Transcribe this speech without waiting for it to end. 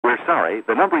sorry,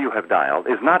 the number you have dialed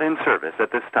is not in service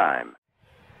at this time.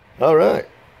 All right,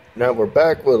 now we're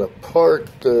back with a part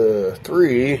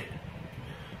 3.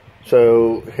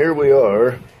 So here we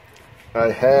are. I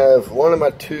have one of my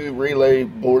 2 relay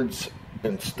boards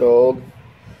installed.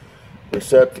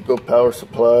 Receptacle, power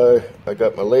supply. I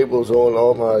got my labels on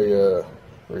all my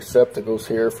receptacles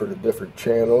here for the different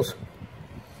channels.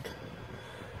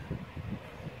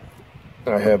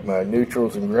 I have my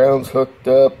neutrals and grounds hooked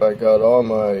up. I got all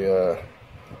my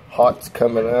hots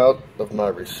coming out of my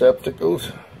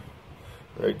receptacles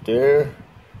right there,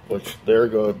 which they're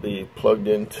going to be plugged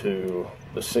into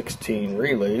the 16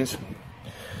 relays.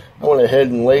 I went ahead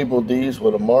and labeled these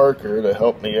with a marker to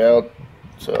help me out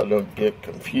so I don't get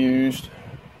confused.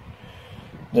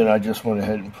 Then I just went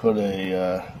ahead and put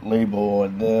a label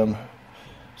on them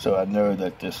so I know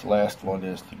that this last one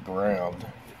is the ground.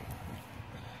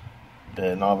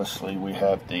 Then obviously we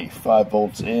have the 5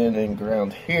 volts in and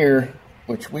ground here,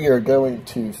 which we are going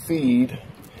to feed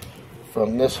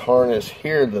from this harness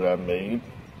here that I made,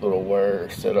 little wire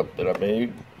setup that I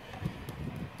made,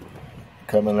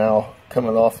 coming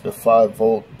off the 5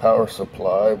 volt power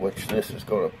supply, which this is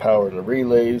going to power the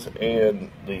relays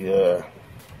and the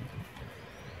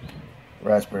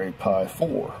Raspberry Pi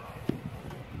 4.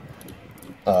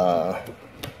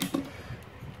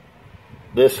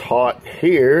 This hot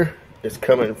here is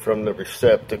coming from the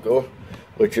receptacle,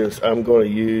 which is I'm going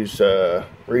to use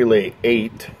relay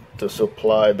 8 to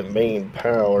supply the main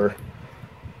power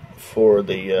for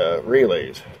the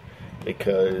relays,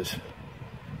 because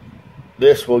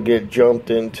this will get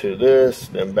jumped into this,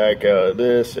 then back out of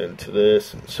this, into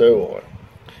this, and so on.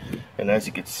 And as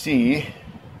you can see,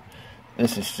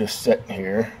 this is just sitting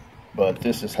here, but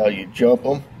this is how you jump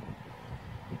them.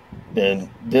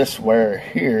 Then this wire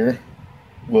here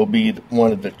will be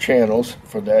one of the channels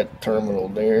for that terminal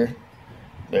there,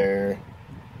 there,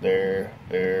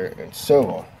 and so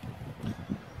on.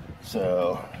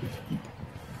 So,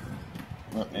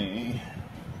 let me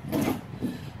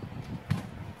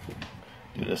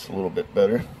do this a little bit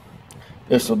better.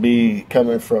 This will be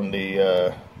coming from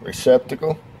the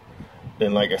receptacle.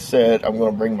 Then, like I said, I'm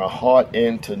going to bring my hot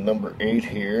into number 8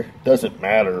 here. Doesn't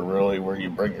matter really where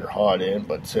you bring your hot in,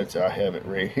 but since I have it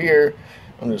right here,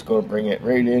 I'm just going to bring it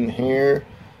right in here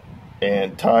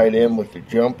and tie it in with the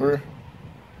jumper.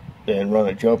 Then run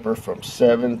a jumper from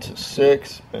 7 to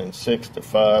 6 and 6 to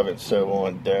 5 and so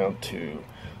on down to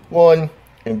 1.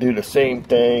 And do the same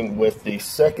thing with the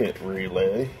second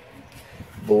relay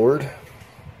board.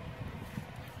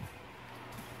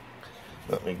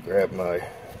 Let me grab my,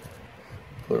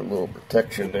 put a little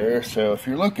protection there. So if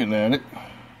you're looking at it,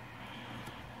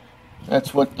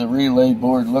 that's what the relay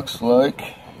board looks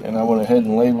like. And I went ahead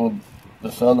and labeled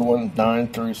this other one 9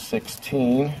 through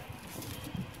 16.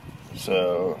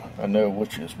 So I know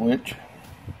which is which.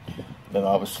 Then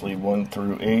obviously 1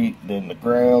 through 8, then the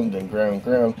ground, then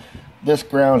ground. This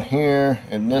ground here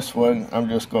and this one, I'm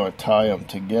just going to tie them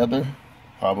together,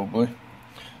 probably.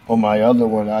 On my other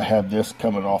one, I have this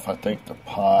coming off, I think, the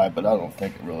Pi, but I don't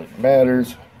think it really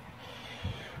matters.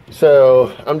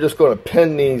 So I'm just going to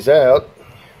pin these out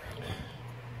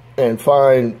and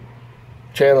find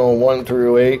channel 1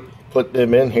 through 8, put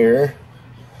them in here.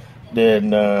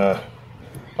 Then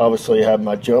obviously have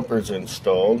my jumpers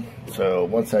installed. So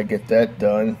once I get that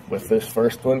done with this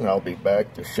first one, I'll be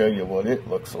back to show you what it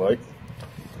looks like.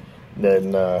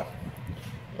 Then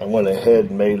I went ahead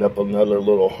and made up another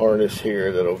little harness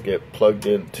here that'll get plugged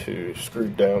into,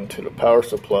 screwed down to the power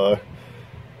supply,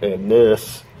 and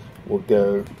this will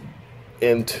go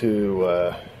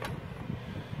into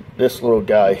this little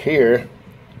guy here,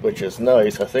 which is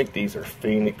nice. I think these are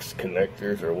Phoenix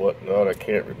connectors or whatnot, I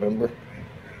can't remember,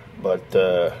 but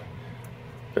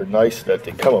they're nice that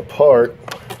they come apart.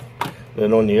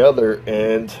 Then on the other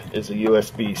end is a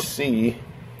USB-C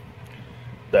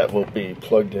that will be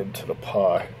plugged into the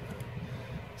Pi.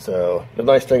 So the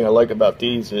nice thing I like about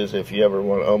these is if you ever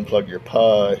want to unplug your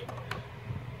Pi,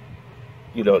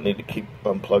 you don't need to keep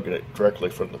unplugging it directly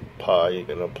from the Pi. You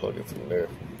can unplug it from there.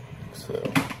 So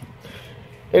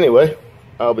anyway,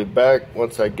 I'll be back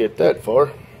once I get that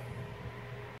far.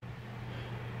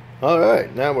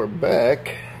 Alright, now we're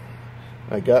back.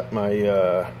 I got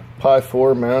my Pi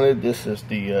 4 mounted. This is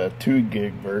the 2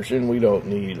 gig version. We don't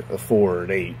need a 4 or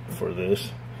an 8 for this.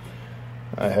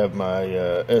 I have my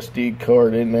SD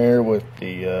card in there with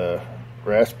the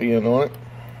Raspbian on it.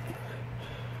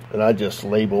 And I just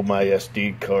label my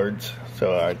SD cards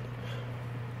so I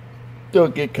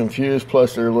don't get confused.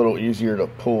 Plus they're a little easier to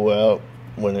pull out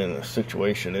when in a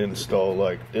situation install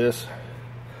like this.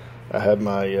 I have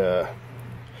my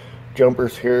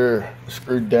jumpers here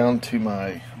screwed down to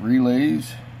my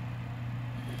relays.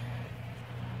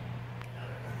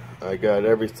 I got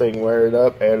everything wired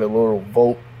up. Add a little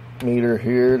voltmeter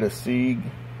here to Sieg.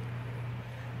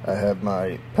 I have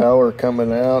my power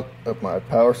coming out of my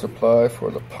power supply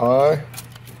for the Pi,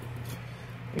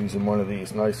 using one of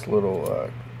these nice little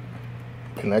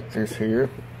connectors here.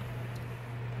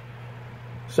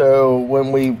 So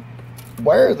when we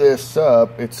wire this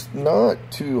up, it's not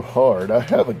too hard. I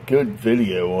have a good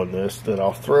video on this that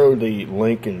I'll throw the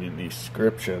link in the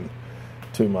description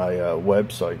to my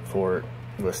website for it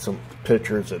with some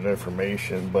pictures and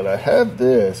information. But I have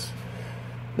this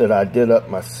that I did up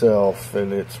myself,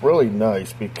 and it's really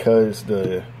nice because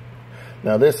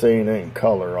now this ain't in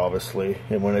color obviously,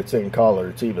 and when it's in color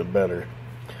it's even better.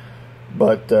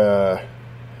 But the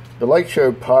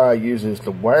LightShowPi uses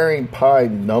the wiring Pi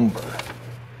number.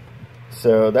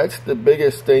 So that's the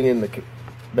biggest thing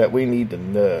that we need to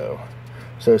know.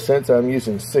 So since I'm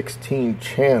using 16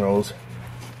 channels,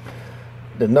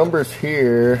 the numbers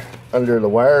here under the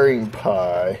wiring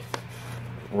Pi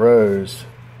rows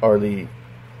are the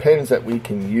pins that we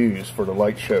can use for the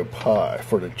LightShowPi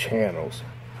for the channels.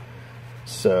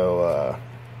 So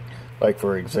like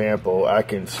for example, I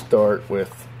can start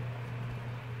with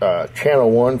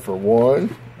channel 1 for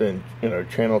 1, then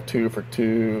channel 2 for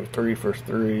 2, 3 for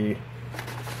 3,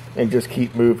 and just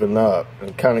keep moving up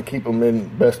and kind of keep them in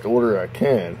best order I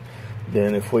can.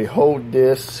 Then if we hold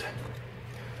this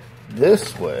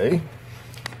way,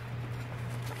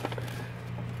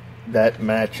 that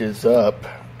matches up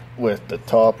with the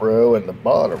top row and the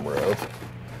bottom row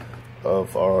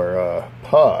of our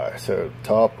Pi. So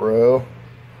top row,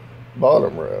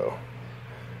 bottom row.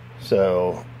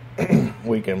 So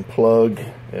we can plug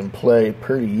and play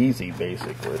pretty easy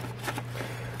basically.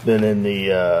 Then in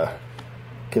the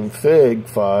config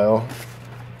file,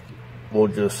 we'll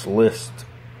just list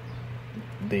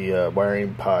the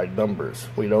wiring Pi numbers.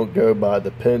 We don't go by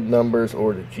the pin numbers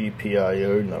or the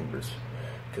GPIO numbers,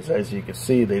 because as you can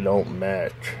see, they don't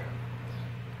match.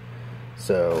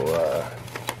 So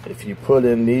if you put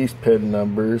in these pin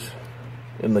numbers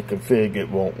in the config, it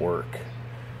won't work,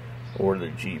 or the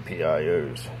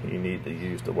GPIOs. You need to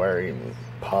use the wiring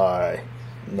Pi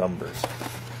numbers.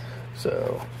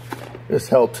 So this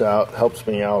helps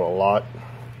me out a lot.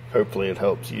 Hopefully it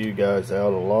helps you guys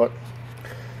out a lot.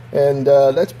 And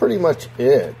that's pretty much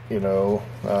it.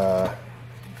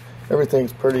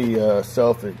 Everything's pretty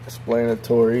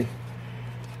self-explanatory.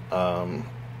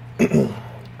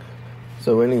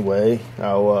 So anyway,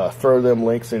 I'll throw them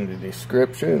links in the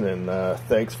description, and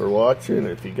thanks for watching.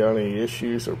 If you got any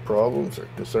issues or problems or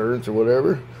concerns or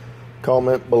whatever,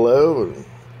 comment below and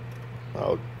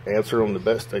I'll answer them the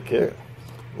best I can,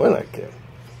 when I can.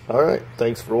 Alright,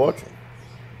 thanks for watching.